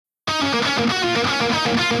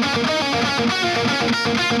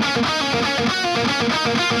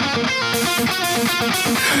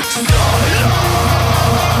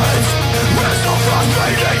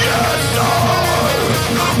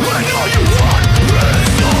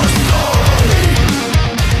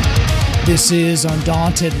This is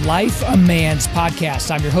Undaunted.Life, a man's podcast.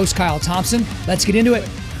 I'm your host, Kyle Thompson. Let's get into it.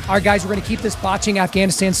 All right, guys, we're going to keep this Botching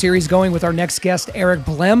Afghanistan series going with our next guest, Eric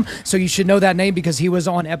Blehm. So you should know that name because he was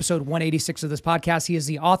on episode 186 of this podcast. He is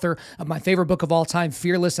the author of my favorite book of all time,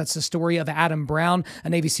 Fearless. That's the story of Adam Brown, a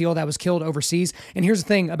Navy SEAL that was killed overseas. And here's the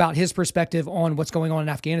thing about his perspective on what's going on in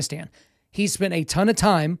Afghanistan. He spent a ton of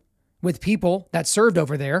time with people that served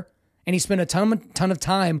over there. And he spent a ton of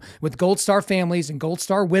time with Gold Star families and Gold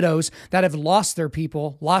Star widows that have lost their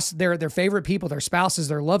people, lost their favorite people, their spouses,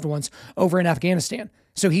 their loved ones over in Afghanistan.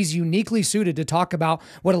 So he's uniquely suited to talk about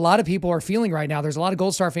what a lot of people are feeling right now. There's a lot of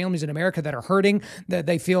Gold Star families in America that are hurting, that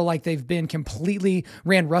they feel like they've been completely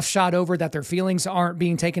ran roughshod over, that their feelings aren't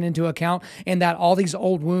being taken into account, and that all these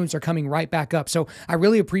old wounds are coming right back up. So I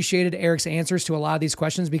really appreciated Eric's answers to a lot of these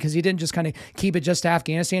questions because he didn't just kind of keep it just to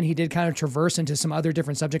Afghanistan. He did kind of traverse into some other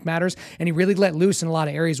different subject matters, and he really let loose in a lot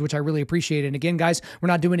of areas, which I really appreciated. And again, guys, we're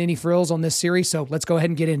not doing any frills on this series, so let's go ahead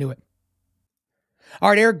and get into it. All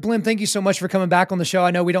right, Eric Blehm, thank you so much for coming back on the show.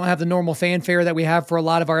 I know we don't have the normal fanfare that we have for a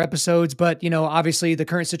lot of our episodes, but, you know, obviously the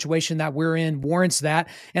current situation that we're in warrants that.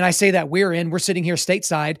 And I say that we're sitting here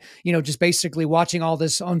stateside, you know, just basically watching all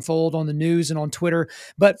this unfold on the news and on Twitter.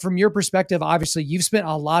 But from your perspective, obviously you've spent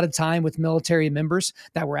a lot of time with military members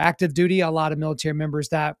that were active duty, a lot of military members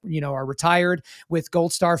that, you know, are retired, with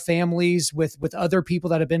Gold Star families, with other people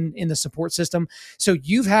that have been in the support system. So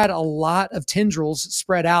you've had a lot of tendrils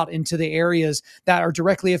spread out into the areas that are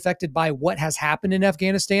directly affected by what has happened in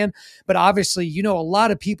Afghanistan. But obviously, you know, a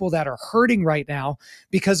lot of people that are hurting right now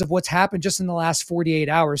because of what's happened just in the last 48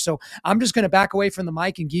 hours. So I'm just going to back away from the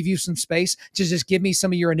mic and give you some space to just give me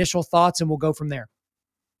some of your initial thoughts and we'll go from there.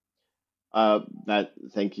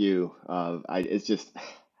 Thank you. I'm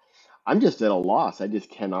just at a loss. I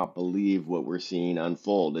just cannot believe what we're seeing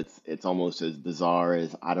unfold. It's almost as bizarre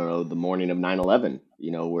as, I don't know, the morning of 9/11,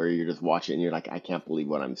 you know, where you're just watching and you're like, I can't believe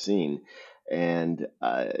what I'm seeing. And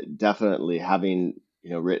definitely having, you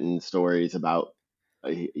know, written stories about,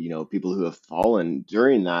 you know, people who have fallen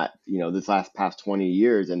during that, you know, this past 20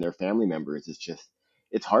 years and their family members,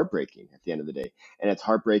 it's heartbreaking at the end of the day. And it's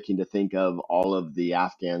heartbreaking to think of all of the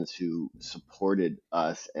Afghans who supported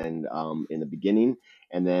us and in the beginning.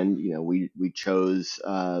 And then, you know, we chose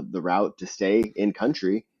the route to stay in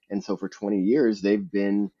country. And so for 20 years, they've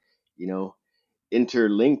been, you know,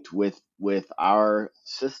 interlinked with our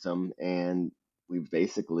system, and we've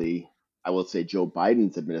basically, I will say, Joe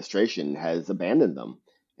Biden's administration has abandoned them,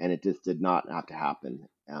 and it just did not have to happen.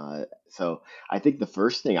 So I think the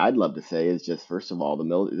first thing I'd love to say is just, first of all,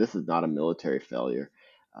 this is not a military failure.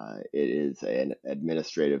 It is an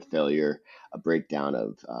administrative failure, a breakdown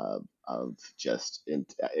of just,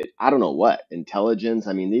 I don't know what, intelligence.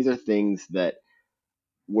 I mean, these are things that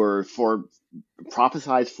were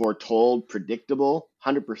prophesized, foretold, predictable,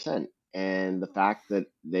 100%. And the fact that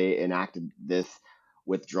they enacted this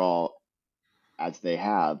withdrawal as they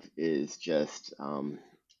have is just,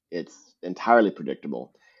 it's entirely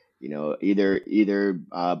predictable. You know, either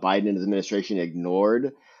Biden and his administration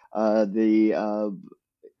ignored the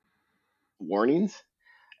warnings,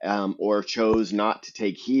 or chose not to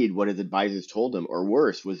take heed what his advisors told him, or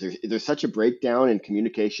worse, was there's such a breakdown in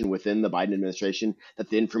communication within the Biden administration that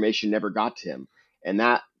the information never got to him. And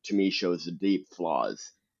that, to me, shows the deep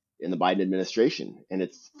flaws in the Biden administration. And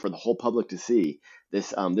it's for the whole public to see.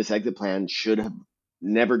 This exit plan should have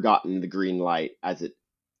never gotten the green light as it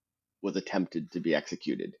was attempted to be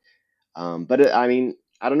executed. I mean,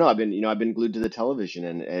 I don't know. I've been glued to the television,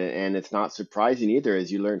 and it's not surprising either,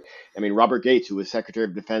 as you learn. I mean, Robert Gates, who was Secretary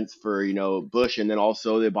of Defense for, you know, Bush and then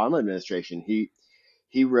also the Obama administration, he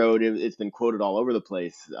wrote, it's been quoted all over the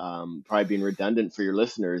place, probably being redundant for your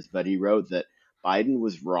listeners, but he wrote that Biden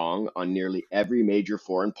was wrong on nearly every major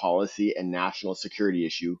foreign policy and national security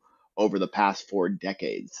issue over the past 4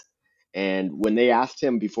 decades. And when they asked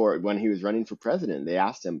him when he was running for president, they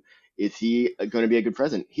asked him, is he going to be a good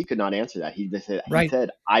president? He could not answer that. He said,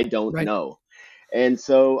 I don't know. And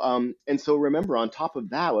so remember, on top of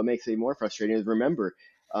that, what makes it more frustrating is, remember,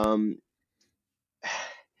 not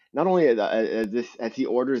only as he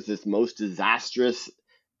orders this most disastrous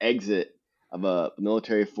exit of a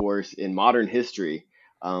military force in modern history,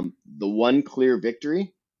 the one clear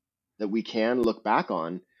victory that we can look back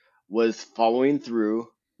on was following through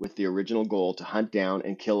with the original goal to hunt down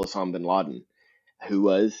and kill Osama bin Laden. who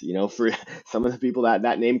was, for some of the people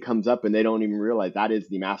that name comes up and they don't even realize that is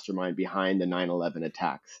the mastermind behind the 9/11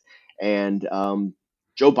 attacks. And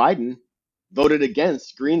Joe Biden voted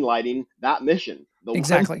against greenlighting that mission,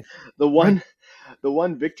 Exactly. the Right. one the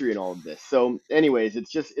one victory in all of this. So, anyways,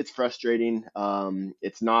 it's frustrating.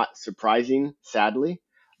 It's not surprising, sadly,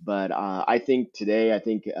 but I think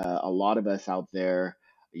a lot of us out there,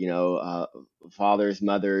 you know, uh, fathers,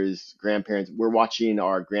 mothers, grandparents, we're watching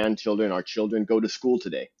our grandchildren, our children go to school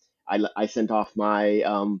today. I sent off my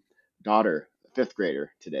daughter, fifth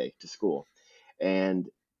grader, today to school, and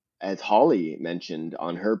as Holly mentioned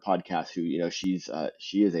on her podcast, who she is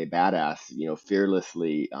a badass,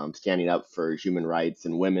 fearlessly standing up for human rights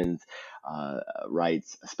and women's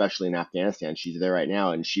rights, especially in Afghanistan. She's there right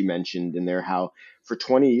now, and she mentioned in there how for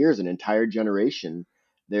 20 years, an entire generation,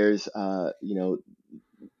 there's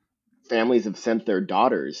families have sent their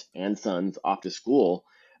daughters and sons off to school.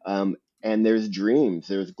 And there's dreams,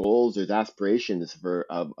 there's goals, there's aspirations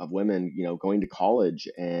of women, going to college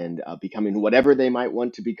and becoming whatever they might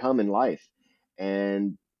want to become in life.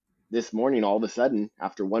 And this morning, all of a sudden,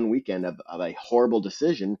 after one weekend of a horrible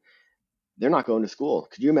decision, they're not going to school.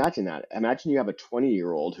 Could you imagine that? Imagine you have a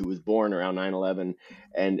 20-year-old who was born around 9/11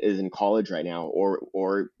 and is in college right now,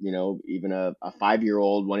 or even a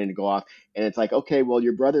 5-year-old wanting to go off, and it's like, okay, well,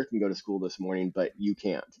 your brother can go to school this morning, but you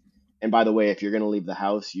can't. And by the way, if you're going to leave the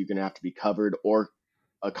house, you're going to have to be covered or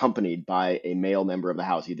accompanied by a male member of the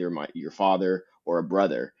house, either your father or a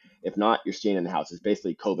brother. If not, you're staying in the house. It's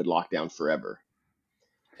basically COVID lockdown forever.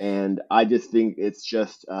 And I just think it's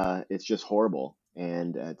just horrible,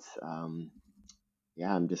 and it's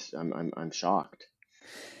yeah, I'm shocked.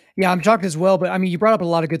 Yeah, I'm shocked as well. But I mean, you brought up a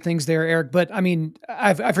lot of good things there, Eric. But I mean,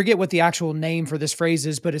 I forget what the actual name for this phrase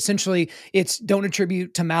is, but essentially it's don't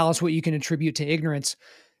attribute to malice what you can attribute to ignorance.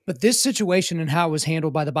 But this situation and how it was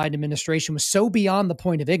handled by the Biden administration was so beyond the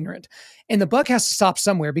point of ignorant. And the buck has to stop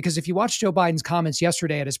somewhere because if you watch Joe Biden's comments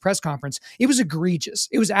yesterday at his press conference, it was egregious.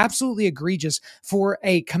 It was absolutely egregious for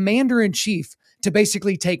a commander in chief to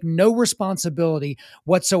basically take no responsibility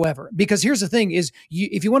whatsoever. Because here's the thing is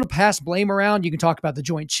if you want to pass blame around, you can talk about the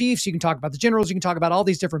Joint Chiefs, you can talk about the generals, you can talk about all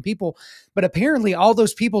these different people. But apparently all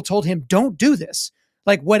those people told him, don't do this.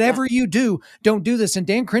 Like, Yeah, whatever you do, don't do this. And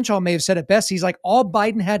Dan Crenshaw may have said it best. He's like, all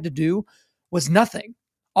Biden had to do was nothing.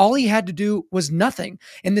 All he had to do was nothing.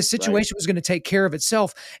 And this right, situation was going to take care of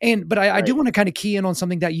itself. But I do right. want to kind of key in on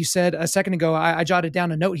something that you said a second ago. I jotted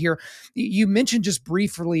down a note here. You mentioned just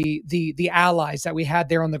briefly the allies that we had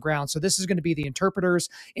there on the ground. So this is going to be the interpreters,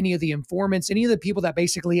 any of the informants, any of the people that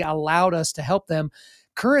basically allowed us to help them.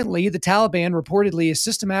 Currently, the Taliban reportedly is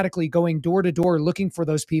systematically going door to door looking for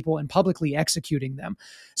those people and publicly executing them.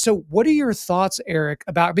 So, what are your thoughts, Eric,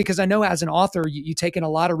 about because I know as an author, you take in a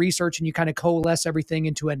lot of research and you kind of coalesce everything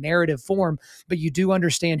into a narrative form, but you do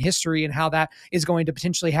understand history and how that is going to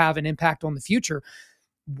potentially have an impact on the future.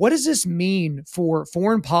 What does this mean for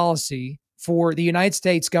foreign policy for the United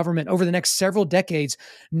States government over the next several decades,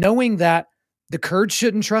 knowing that the Kurds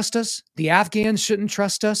shouldn't trust us, the Afghans shouldn't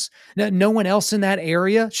trust us, no one else in that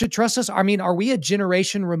area should trust us? I mean, are we a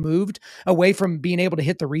generation removed away from being able to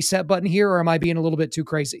hit the reset button here, or am I being a little bit too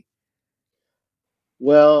crazy?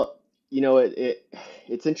 Well,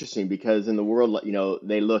 it's interesting because in the world,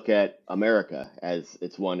 they look at America as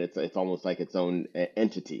it's one. It's almost like its own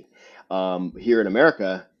entity. Here in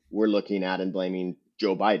America, we're looking at and blaming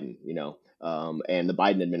Joe Biden, and the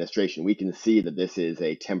Biden administration. We can see that this is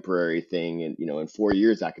a temporary thing, and in 4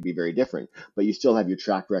 years that could be very different. But you still have your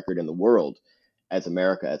track record in the world as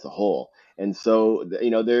America as a whole. And so,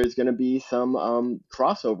 there's going to be some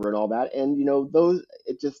crossover and all that. And, those,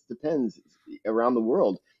 it just depends around the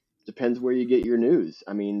world. Depends where you get your news.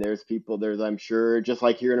 I mean, I'm sure, just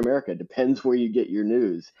like here in America, depends where you get your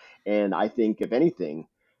news. And I think, if anything,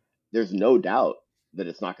 there's no doubt that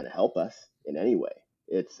it's not going to help us in any way.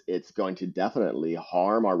 It's going to definitely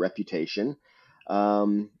harm our reputation.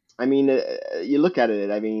 Um, I mean, you look at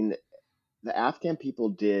it. I mean, the Afghan people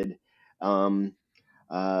did. Um,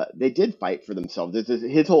 they did fight for themselves.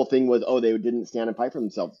 His whole thing was, oh, they didn't stand and fight for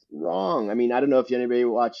themselves. Wrong. I mean, I don't know if anybody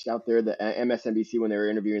watched out there the MSNBC when they were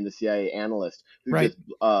interviewing the CIA analyst who Right.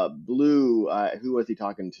 just blew. Who was he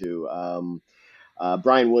talking to?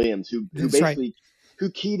 Brian Williams, who That's right. basically who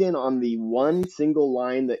keyed in on the one single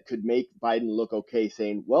line that could make Biden look okay,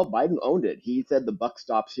 saying, "Well, Biden owned it. He said the buck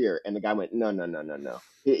stops here," and the guy went, "No, no, no, no, no.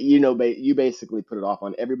 You basically put it off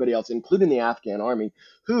on everybody else, including the Afghan army,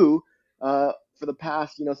 who." For the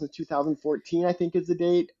past, since 2014, I think is the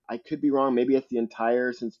date. I could be wrong. Maybe it's the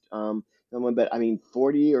entire since but I mean,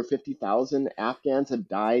 40 or 50,000 Afghans have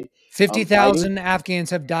died fighting 50,000 Afghans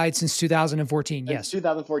have died since 2014. since Yes.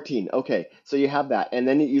 2014. Okay, so you have that, and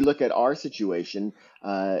then you look at our situation.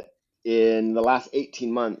 Uh, in the last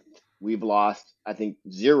 18 months, we've lost, I think,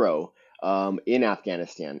 zero in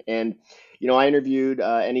Afghanistan. And I interviewed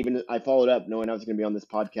and even I followed up, knowing I was going to be on this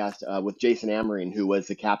podcast with Jason Amering, who was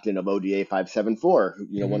the captain of ODA 574,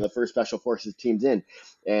 one Hmm. of the first special forces teams in,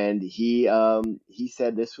 and he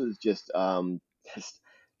said this was just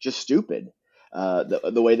just stupid,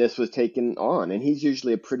 the way this was taken on. And he's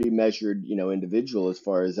usually a pretty measured, individual as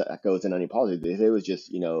far as that goes in any politics. It was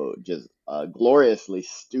just, just gloriously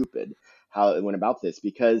stupid how it went about this,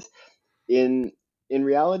 because in in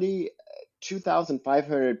reality,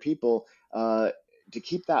 2,500 people, to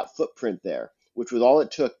keep that footprint there, which was all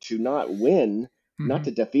it took to not win, not Hmm.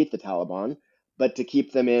 to defeat the Taliban, but to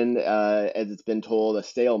keep them in, as it's been told, a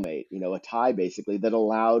stalemate, a tie basically, that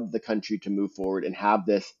allowed the country to move forward and have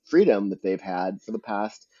this freedom that they've had for the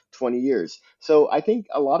past 20 years. So I think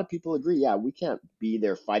a lot of people agree, yeah, we can't be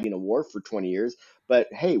there fighting a war for 20 years. But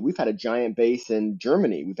hey, we've had a giant base in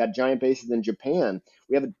Germany. We've had giant bases in Japan.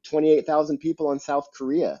 We have 28,000 people in South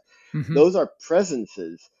Korea. Hmm. Those are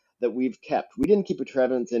presences that we've kept. We didn't keep a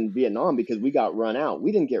presence in Vietnam because we got run out.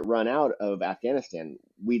 We didn't get run out of Afghanistan.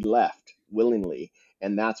 We left willingly.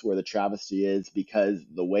 And that's where the travesty is, because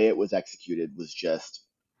the way it was executed was just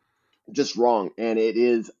wrong. And it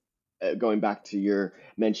is, going back to your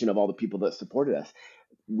mention of all the people that supported us,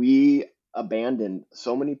 we abandoned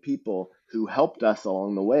so many people who helped us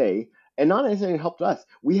along the way. And not necessarily helped us,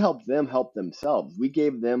 we helped them help themselves. We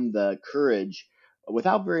gave them the courage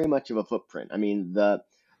without very much of a footprint. I mean, the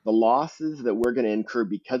losses that we're going to incur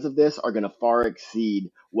because of this are going to far exceed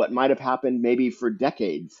what might have happened maybe for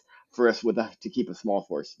decades for us to keep a small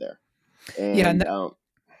force there. Yeah. And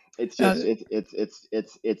it's Uh, just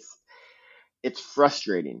it's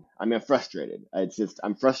frustrating. I mean, I'm frustrated.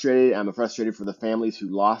 I'm frustrated. I'm frustrated for the families who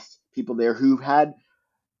lost people there, who had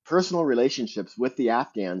personal relationships with the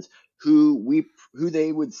Afghans, who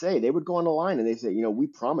they would say, they would go on the line and they say, we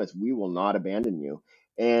promise we will not abandon you.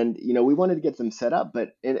 And we wanted to get them set up,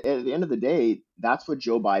 but at the end of the day, that's what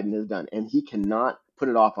Joe Biden has done, and he cannot put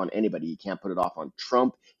it off on anybody. He can't put it off on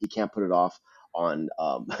Trump. He can't put it off on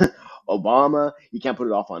Obama. He can't put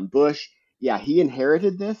it off on Bush. Yeah, he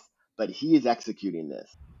inherited this, but he is executing this.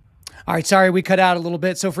 All right, sorry we cut out a little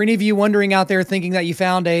bit. So for any of you wondering out there thinking that you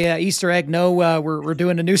found a Easter egg, no, we're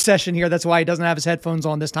doing a new session here. That's why he doesn't have his headphones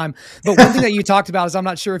on this time. But one thing that you talked about is, I'm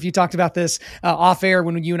not sure if you talked about this off air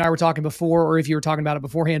when you and I were talking before, or if you were talking about it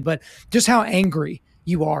beforehand, but just how angry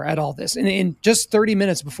you are at all this. And in just 30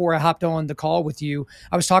 minutes before I hopped on the call with you,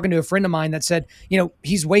 I was talking to a friend of mine that said,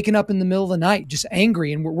 he's waking up in the middle of the night, just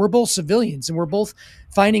angry. And we're both civilians, and we're both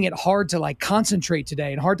finding it hard to like concentrate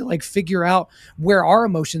today, and hard to like figure out where our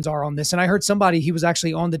emotions are on this. And I heard somebody, he was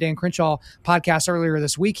actually on the Dan Crenshaw podcast earlier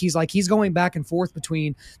this week. He's like, he's going back and forth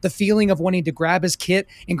between the feeling of wanting to grab his kit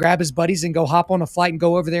and grab his buddies and go hop on a flight and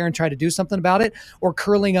go over there and try to do something about it, or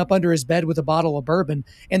curling up under his bed with a bottle of bourbon.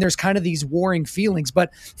 And there's kind of these warring feelings.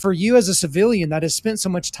 But for you as a civilian that has spent so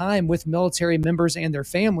much time with military members and their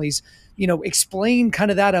families, explain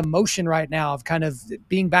kind of that emotion right now of kind of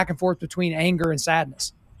being back and forth between anger and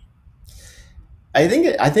sadness. I think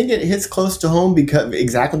it hits close to home because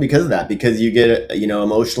of that, because you get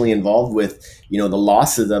emotionally involved with the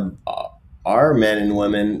losses of our men and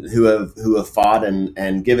women who have fought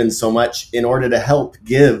and given so much in order to help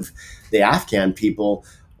give the Afghan people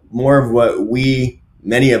more of what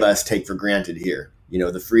many of us take for granted here.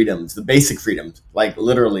 The freedoms, the basic freedoms, like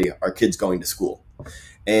literally our kids going to school.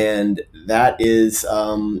 And that is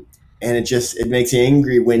and it makes you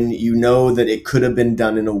angry when you know that it could have been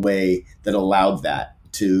done in a way that allowed that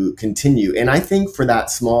to continue. And I think for that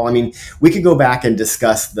small, I mean, we could go back and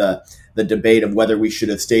discuss the debate of whether we should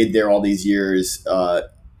have stayed there all these years.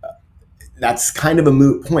 That's kind of a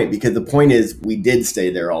moot point, because the point is we did stay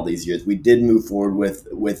there all these years. We did move forward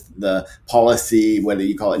with the policy, whether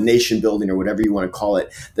you call it nation building or whatever you want to call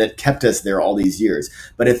it, that kept us there all these years.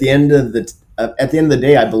 But at the end of the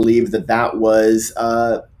day, I believe that was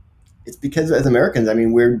it's because as Americans, I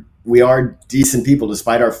mean, we are decent people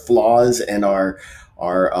despite our flaws and our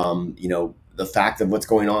the fact of what's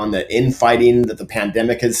going on, the infighting that the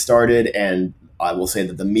pandemic has started, and I will say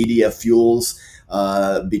that the media fuels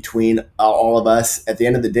between all of us. At the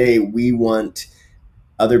end of the day, we want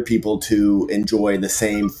other people to enjoy the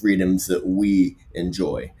same freedoms that we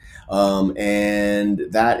enjoy. And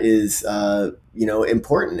that is,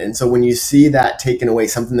 important. And so when you see that taken away,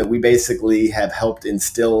 something that we basically have helped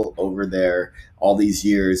instill over there all these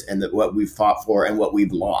years, and that what we've fought for and what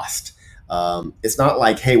we've lost, It's not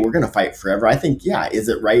like, hey, we're going to fight forever. I think, yeah, is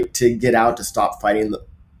it right to get out to stop fighting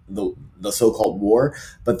the so-called war?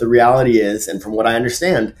 But the reality is, and from what I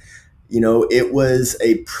understand, it was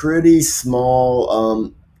a pretty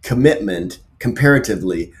small commitment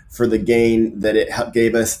comparatively for the gain that it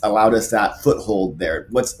allowed us that foothold there.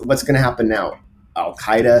 What's going to happen now? Al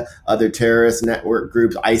Qaeda, other terrorist network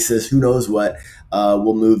groups, ISIS, who knows what,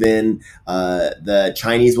 will move in. The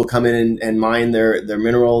Chinese will come in and mine their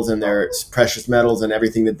minerals and their precious metals and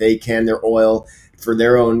everything that they can, their oil, for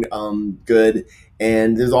their own good.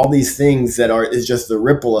 And there's all these things that is just the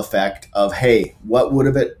ripple effect of, hey, what would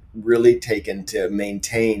have it really taken to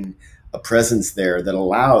maintain a presence there that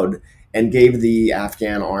allowed and gave the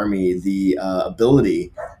Afghan army the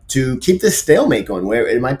ability to keep this stalemate going, where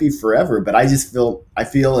it might be forever. But I feel,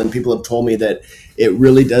 and people have told me that it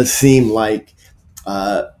really does seem like,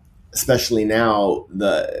 especially now,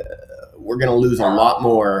 we're going to lose a lot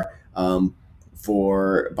more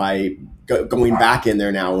by going back in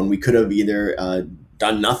there now, when we could have either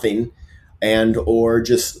done nothing or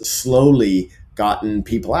just slowly gotten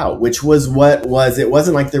people out, which was it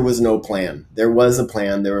wasn't like there was no plan. There was a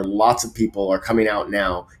plan. There were lots of people are coming out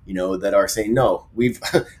now, that are saying, no,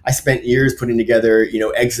 I spent years putting together,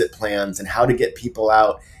 exit plans and how to get people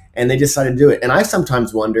out. And they decided to do it. And I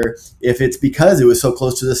sometimes wonder if it's because it was so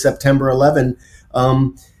close to the September 11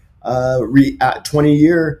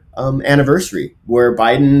 20-year anniversary, where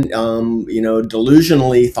Biden,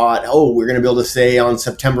 delusionally thought, oh, we're going to be able to say on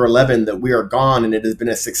September 11 that we are gone and it has been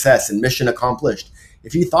a success and mission accomplished.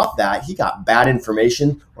 If he thought that, he got bad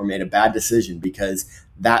information or made a bad decision, because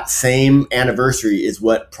that same anniversary is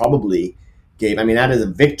what probably gave, that is a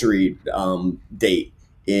victory date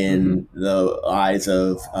in the eyes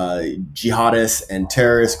of jihadists and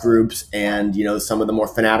terrorist groups and, some of the more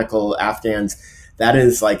fanatical Afghans. That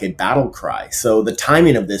is like a battle cry. So the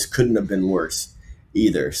timing of this couldn't have been worse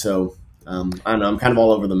either. So I don't know, I'm kind of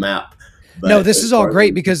all over the map. But no, this is all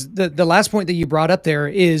great, because the last point that you brought up there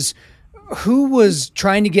is, who was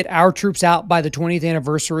trying to get our troops out by the 20th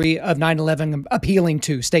anniversary of 9/11 appealing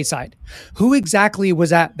to stateside? Who exactly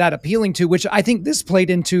was that appealing to? Which I think this played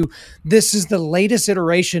into, this is the latest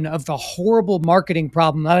iteration of the horrible marketing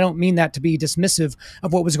problem. I don't mean that to be dismissive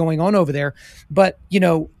of what was going on over there, but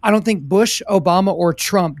I don't think Bush, Obama, or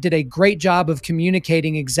Trump did a great job of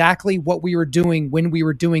communicating exactly what we were doing when we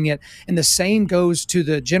were doing it. And the same goes to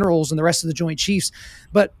the generals and the rest of the Joint Chiefs.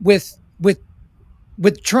 But with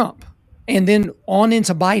Trump, and then on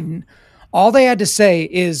into Biden, all they had to say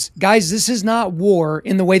is, guys, this is not war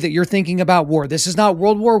in the way that you're thinking about war. This is not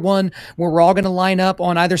World War I, where we're all going to line up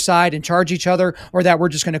on either side and charge each other, or that we're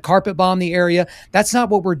just going to carpet bomb the area. That's not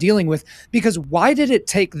what we're dealing with. Because why did it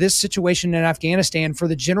take this situation in Afghanistan for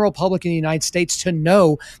the general public in the United States to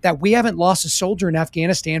know that we haven't lost a soldier in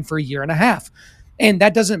Afghanistan for a year and a half? And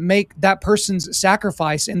that doesn't make that person's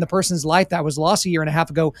sacrifice in the person's life that was lost a year and a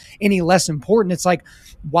half ago any less important. It's like,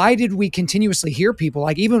 why did we continuously hear people,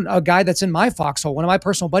 like even a guy that's in my foxhole, one of my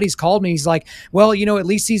personal buddies called me. He's like, well, at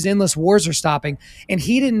least these endless wars are stopping. And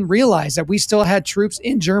he didn't realize that we still had troops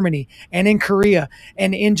in Germany and in Korea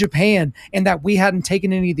and in Japan, and that we hadn't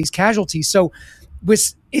taken any of these casualties. So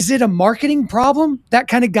is it a marketing problem that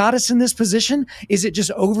kind of got us in this position? Is it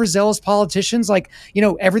just overzealous politicians? Like,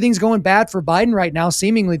 everything's going bad for Biden right now.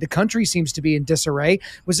 Seemingly the country seems to be in disarray.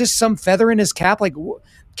 Was this some feather in his cap? Like,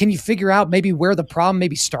 can you figure out maybe where the problem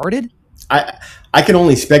maybe started? I can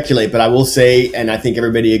only speculate, but I will say, and I think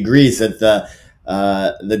everybody agrees, that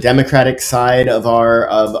the Democratic side of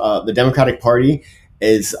the Democratic Party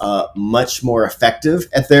is much more effective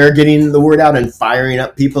at their getting the word out and firing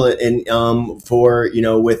up people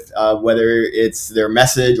with whether it's their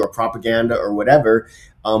message or propaganda or whatever,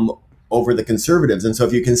 over the conservatives. And so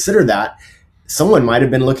if you consider that, someone might have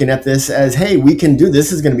been looking at this as, hey, we can do this.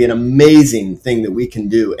 This is going to be an amazing thing that we can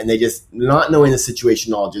do. And they just, not knowing the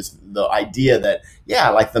situation at all, just the idea that, yeah,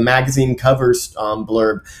 like the magazine covers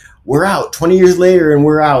blurb, we're out 20 years later and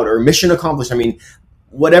we're out, or mission accomplished.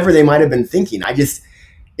 Whatever they might have been thinking.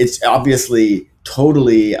 It's obviously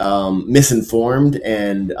totally misinformed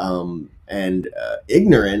and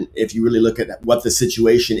ignorant if you really look at what the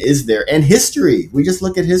situation is there, and history. We just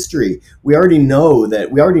look at history. We already knew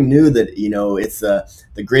that it's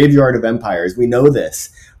the graveyard of empires. We know this.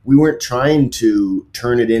 We weren't trying to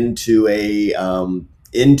turn it into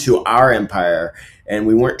into our empire, and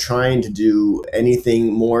we weren't trying to do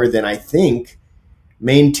anything more than, I think,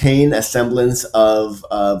 maintain a semblance of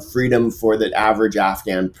freedom for the average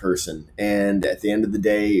Afghan person. And at the end of the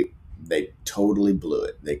day, they totally blew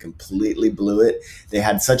it. They completely blew it. They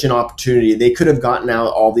had such an opportunity. They could have gotten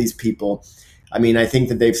out all these people I mean, I think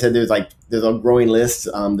that they've said there's a growing list.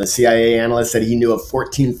 The CIA analyst said he knew of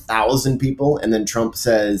 14,000 people, and then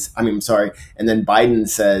and then Biden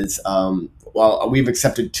says, well, we've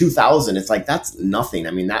accepted 2,000. It's like, that's nothing.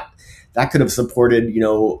 I mean, that could have supported,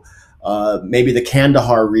 maybe the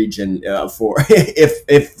Kandahar region for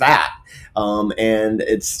if that. And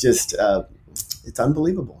it's just it's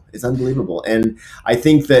unbelievable. It's unbelievable. And I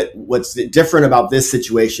think that what's different about this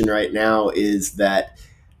situation right now is that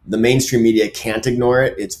the mainstream media can't ignore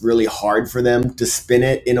it. It's really hard for them to spin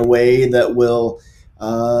it in a way that will.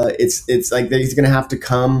 It's like he's going to have to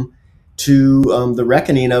come to the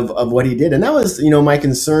reckoning of what he did, and that was my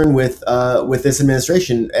concern with this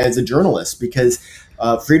administration as a journalist, because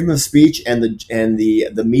freedom of speech and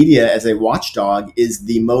the media as a watchdog is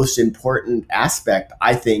the most important aspect,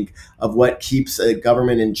 I think, of what keeps a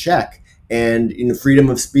government in check. And freedom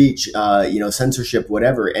of speech, censorship,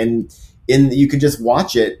 whatever, and you could just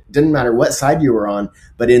watch it. Didn't matter what side you were on,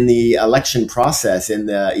 but in the election process, in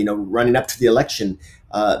the running up to the election,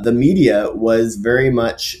 the media was very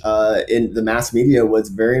much in the mass media was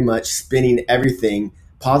very much spinning everything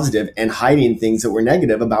positive and hiding things that were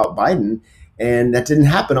negative about Biden. And that didn't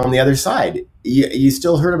happen on the other side. You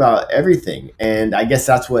still heard about everything. And I guess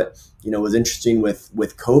that's what, was interesting with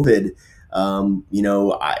COVID.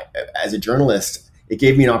 As a journalist, it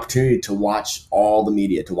gave me an opportunity to watch all the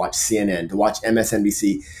media, to watch CNN, to watch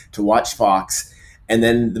MSNBC, to watch Fox, and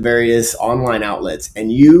then the various online outlets.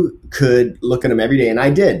 And you could look at them every day. And I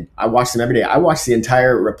did. I watched them every day. I watched the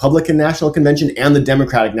entire Republican National Convention and the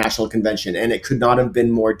Democratic National Convention. And it could not have been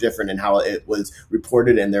more different in how it was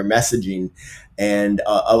reported and their messaging and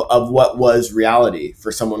of what was reality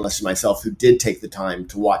for someone less than myself who did take the time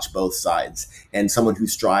to watch both sides, and someone who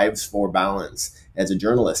strives for balance as a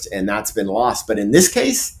journalist. And that's been lost. But in this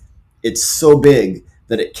case, it's so big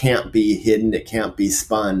that it can't be hidden. It can't be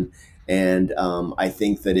spun. And I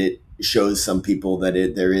think that it shows some people that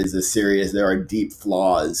there are deep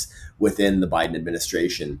flaws within the Biden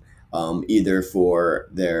administration, either for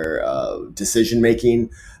their decision making,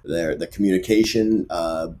 the communication.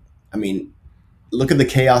 Look at the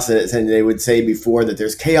chaos and they would say before that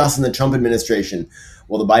there's chaos in the Trump administration.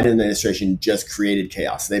 Well, the Biden administration just created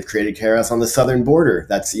chaos. They've created chaos on the southern border.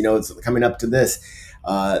 That's, it's coming up to this.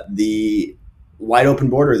 The wide open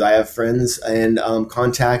borders. I have friends and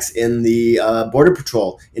contacts in the border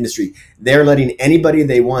patrol industry. They're letting anybody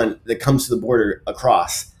they want that comes to the border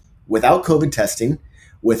across without COVID testing,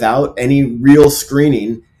 without any real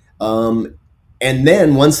screening. And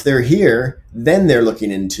then once they're here, then they're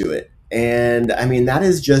looking into it. And I mean, that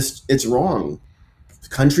is just, it's wrong.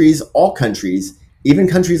 All countries, even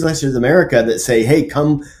countries like America that say, hey,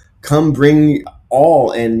 come bring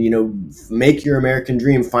all and, make your American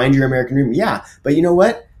dream, find your American dream. Yeah. But you know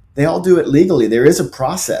what? They all do it legally. There is a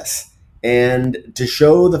process. And to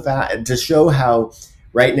show how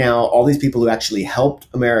right now, all these people who actually helped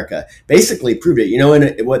America basically proved it,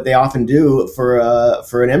 and what they often do for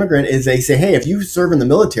an immigrant is they say, hey, if you serve in the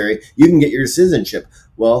military, you can get your citizenship.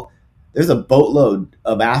 Well, there's a boatload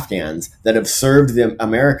of Afghans that have served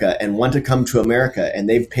America and want to come to America, and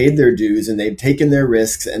they've paid their dues and they've taken their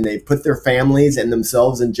risks and they've put their families and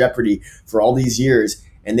themselves in jeopardy for all these years,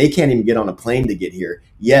 and they can't even get on a plane to get here.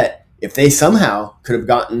 Yet, if they somehow could have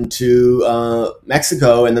gotten to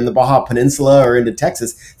Mexico and then the Baja Peninsula or into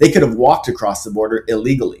Texas, they could have walked across the border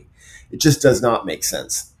illegally. It just does not make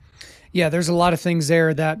sense. Yeah, there's a lot of things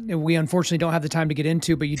there that we unfortunately don't have the time to get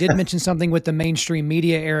into, but you did mention something with the mainstream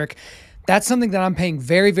media, Eric. That's something that I'm paying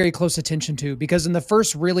very, very close attention to, because in the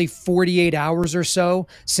first really 48 hours or so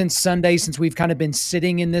since Sunday, since we've kind of been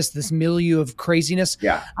sitting in this milieu of craziness,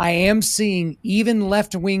 I am seeing even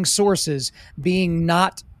left-wing sources being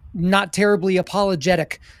not terribly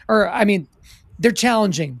apologetic, they're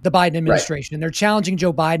challenging the Biden administration. Right. They're challenging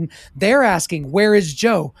Joe Biden. They're asking, where is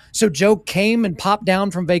Joe? So Joe came and popped down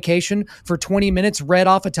from vacation for 20 minutes, read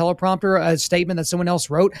off a teleprompter, a statement that someone else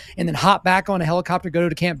wrote, and then hopped back on a helicopter, go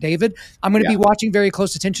to Camp David. I'm going to be watching very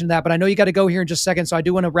close attention to that, but I know you got to go here in just a second. So I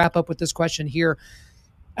do want to wrap up with this question here.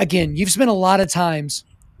 Again, you've spent a lot of time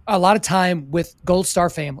with Gold Star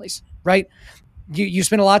families, right? You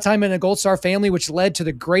spent a lot of time in a Gold Star family, which led to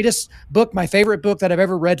the greatest book, my favorite book that I've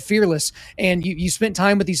ever read, Fearless. And you spent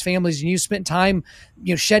time with these families, and you spent time,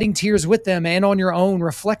 shedding tears with them and on your own,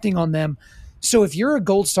 reflecting on them. So if you're a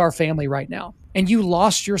Gold Star family right now and you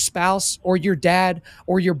lost your spouse or your dad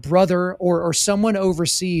or your brother or someone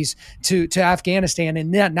overseas to Afghanistan,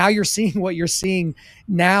 and now you're seeing what you're seeing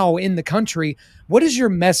now in the country, what is your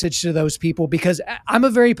message to those people? Because I'm a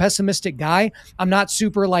very pessimistic guy. I'm not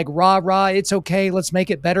super like rah, rah, it's okay, let's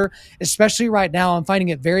make it better. Especially right now, I'm finding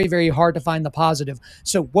it very, very hard to find the positive.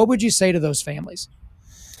 So what would you say to those families?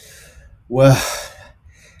 Well,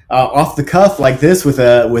 off the cuff like this with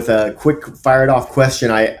a quick fired off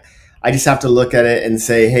question, I just have to look at it and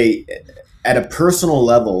say, hey, at a personal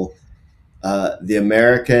level, the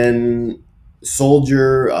American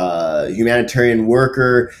soldier, humanitarian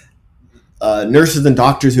worker, nurses and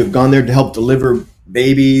doctors who have gone there to help deliver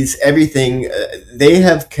babies, everything, they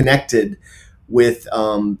have connected with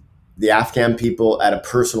the Afghan people at a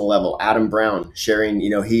personal level. Adam Brown sharing,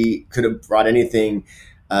 he could have brought anything,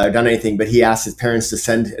 done anything, but he asked his parents to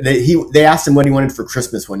send. They asked him what he wanted for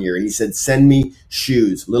Christmas one year, and he said, "Send me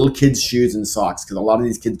shoes, little kids' shoes and socks, because a lot of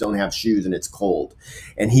these kids don't have shoes and it's cold."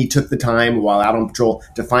 And he took the time while out on patrol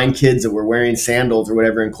to find kids that were wearing sandals or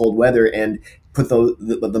whatever in cold weather and put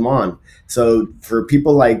them on. So for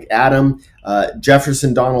people like Adam,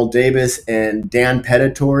 Jefferson Donald Davis, and Dan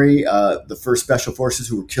Pedatory, the first special forces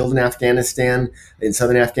who were killed in Afghanistan, in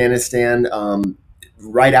southern Afghanistan,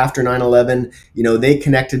 right after 9/11, they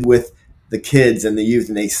connected with the kids and the youth,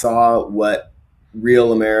 and they saw what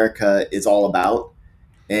real America is all about.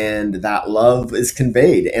 And that love is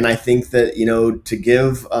conveyed. And I think that, to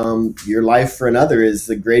give your life for another is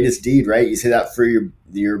the greatest deed, right? You say that for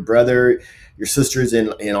your brother, your sisters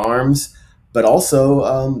in arms, but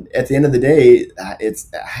also at the end of the day, it's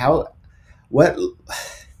what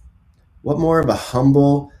more of a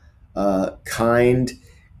humble, kind,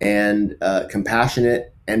 and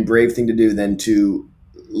compassionate and brave thing to do than to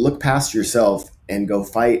look past yourself and go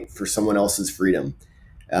fight for someone else's freedom.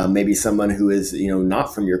 Maybe someone who is,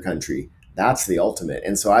 not from your country. That's the ultimate.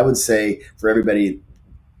 And so I would say for everybody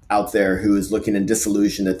out there who is looking in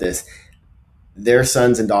disillusion at this, their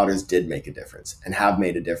sons and daughters did make a difference and have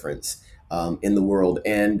made a difference in the world.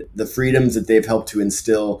 And the freedoms that they've helped to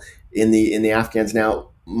instill in the Afghans now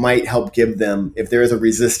might help give them, if there is a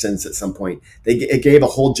resistance at some point, it gave a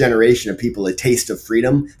whole generation of people a taste of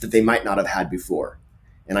freedom that they might not have had before.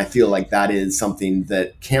 And I feel like that is something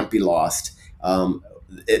that can't be lost,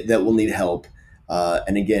 that will need help.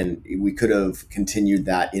 And again, we could have continued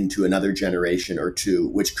that into another generation or two,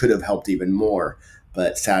 which could have helped even more.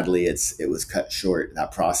 But sadly, it was cut short,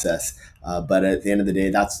 that process. But at the end of the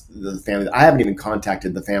day, that's the families. I haven't even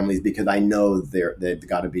contacted the families because I know they've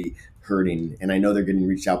got to be hurting, and I know they're getting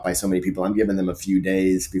reached out by so many people. I'm giving them a few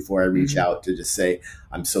days before I reach out to just say,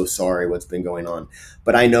 I'm so sorry what's been going on.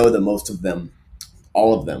 But I know that most of them,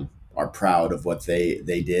 all of them, are proud of what they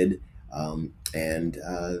did. And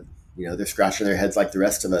they're scratching their heads like the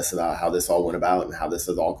rest of us about how this all went about and how this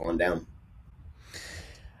has all gone down.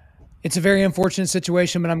 It's a very unfortunate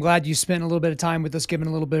situation, but I'm glad you spent a little bit of time with us, giving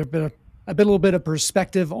a little bit of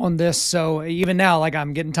perspective on this. So even now, like,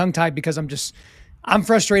 I'm getting tongue tied because I'm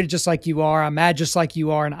frustrated just like you are. I'm mad just like you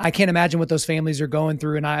are. And I can't imagine what those families are going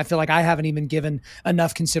through. And I feel like I haven't even given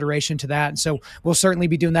enough consideration to that. And so we'll certainly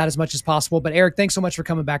be doing that as much as possible. But Eric, thanks so much for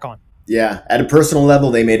coming back on. Yeah. At a personal level,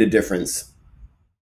 they made a difference.